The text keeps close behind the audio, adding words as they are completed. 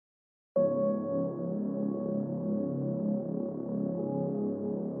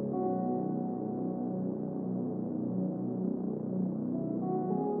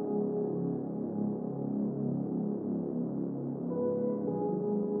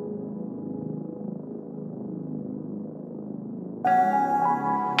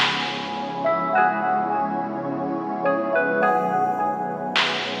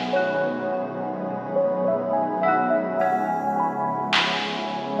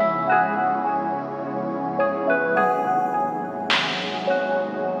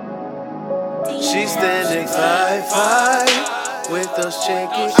She's standing 5'5" with those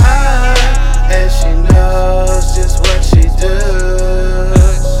chinky eyes, and she knows just what she do.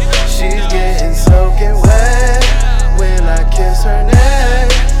 She's getting soaking wet when I kiss her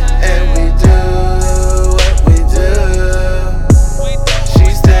neck, and we do what we do.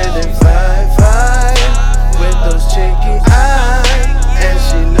 She's standing 5'5" with those chinky eyes, and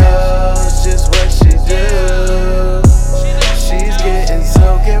she knows just what she do. She's getting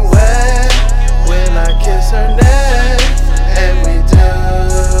soaking wet when I kiss her neck, and we do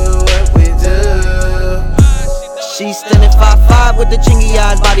what we do. She's standing 5'5" with the chingy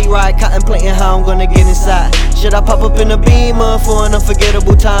eyes, body ride, contemplating how I'm gonna get inside. Should I pop up in a Beamer for an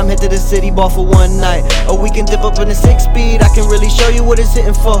unforgettable time? Head to the city bar for one night, or we can dip up in a 6-speed. I can really show you what it's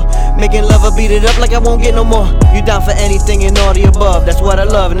hitting for. Making love, I beat it up like I won't get no more. You down for anything and all the above, that's what I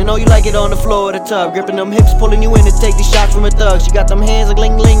love. And I know you like it on the floor of the tub, gripping them hips, pulling you in to take these shots from a thug. She got them hands like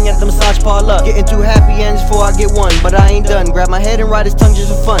ling ling at the massage parlor. Getting two happy ends before I get one, but I ain't done. Grab my head and ride his tongue just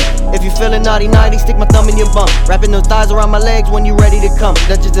for fun. If you feeling naughty naughty, stick my thumb in your bum. Wrapping those thighs around my legs when you ready to come.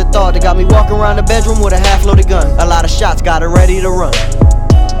 That's just a thought that got me walking around the bedroom with a half-loaded gun. A lot of shots, got her ready to run.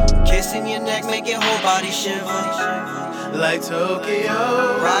 Kissing your neck, make your whole body shiver Like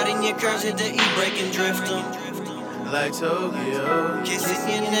Tokyo, riding your curves, hit the E-brake and drift 'em. like Tokyo, Kissing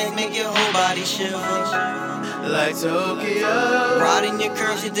your neck, make your whole body shiver like Tokyo, riding your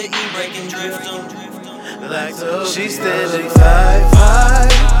curves, hit the E-brake and drift 'em. like Tokyo. She's standing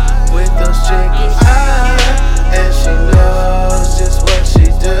 5'5" with those chinky eyes, and she knows just what she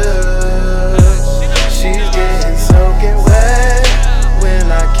do. She's getting soaking wet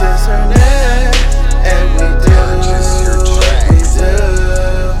when I kiss her neck, and we do what we do.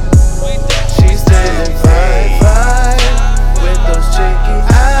 She's standing 5'5" with those chinky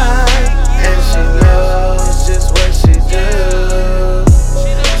eyes, and she knows just what she do.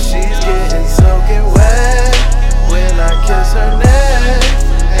 She's getting soaking wet when I kiss her neck,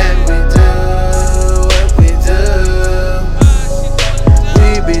 and we do what we do. We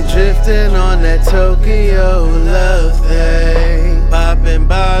be drifting on that Tokyo love thing, popping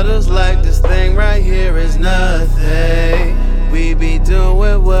bottles like this thing right here is nothing. We be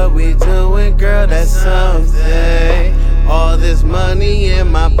doing what we doing, girl, that's something. All this money in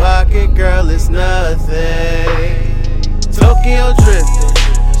my pocket, girl, it's nothing. Tokyo drifting,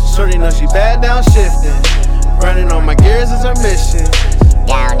 shorty know she bad down shifting. Running on my gears is her mission.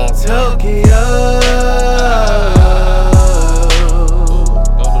 Down in Tokyo.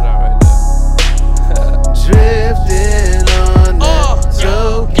 Drifting on that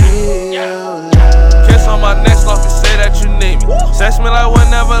Tokyo love. Kiss on my neck, slow, say that you need me. Sex me like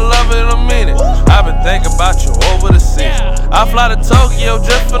whenever, love it, I mean it. I've been thinking about you over the season. I fly to Tokyo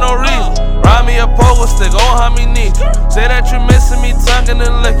just for no reason. Ride me a pogo stick, oh how me need you. Say that you missing me, tonguing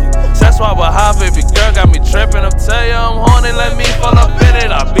and licking. That's why with high baby girl got me tripping. I'm tell you I'm horny, let me fall up in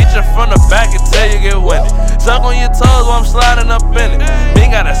it. I beat you from the back until you get winded. Suck on your toes while I'm sliding up in it. Me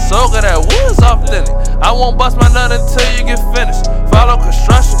got that soak of that wood's off in it. I won't bust my nut until you get finished. Follow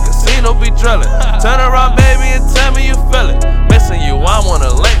construction, casino be drilling. Turn around baby and tell me you feel it. Missing you, I wanna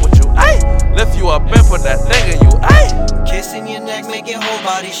link with you, ayy. Lift you up and put that thing in you, ayy. Kissing your neck, make your whole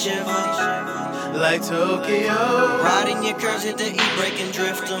body shiver Like Tokyo, riding your curves, hit the E-brake and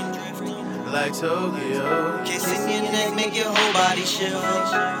drift 'em. like Tokyo, Kissing your neck, make your whole body shiver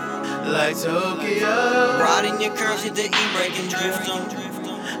like Tokyo, riding your curves, hit the E-brake and drift 'em.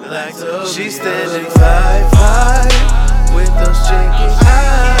 like Tokyo. She's standing 5'5" with those chinky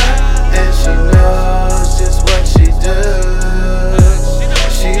eyes, and she knows just what she do.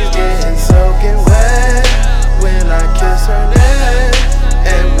 She's getting soaking wet when I kiss her neck,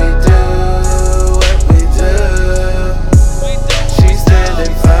 and we do what we do. She's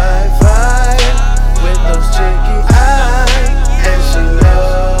standing 5'5" with those chinky eyes, and she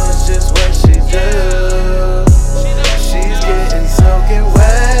knows just what she do. She's getting soaking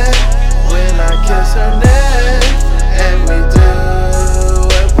wet when I kiss her neck, and we do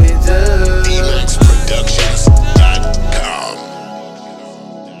what we do. DMXProductions.com.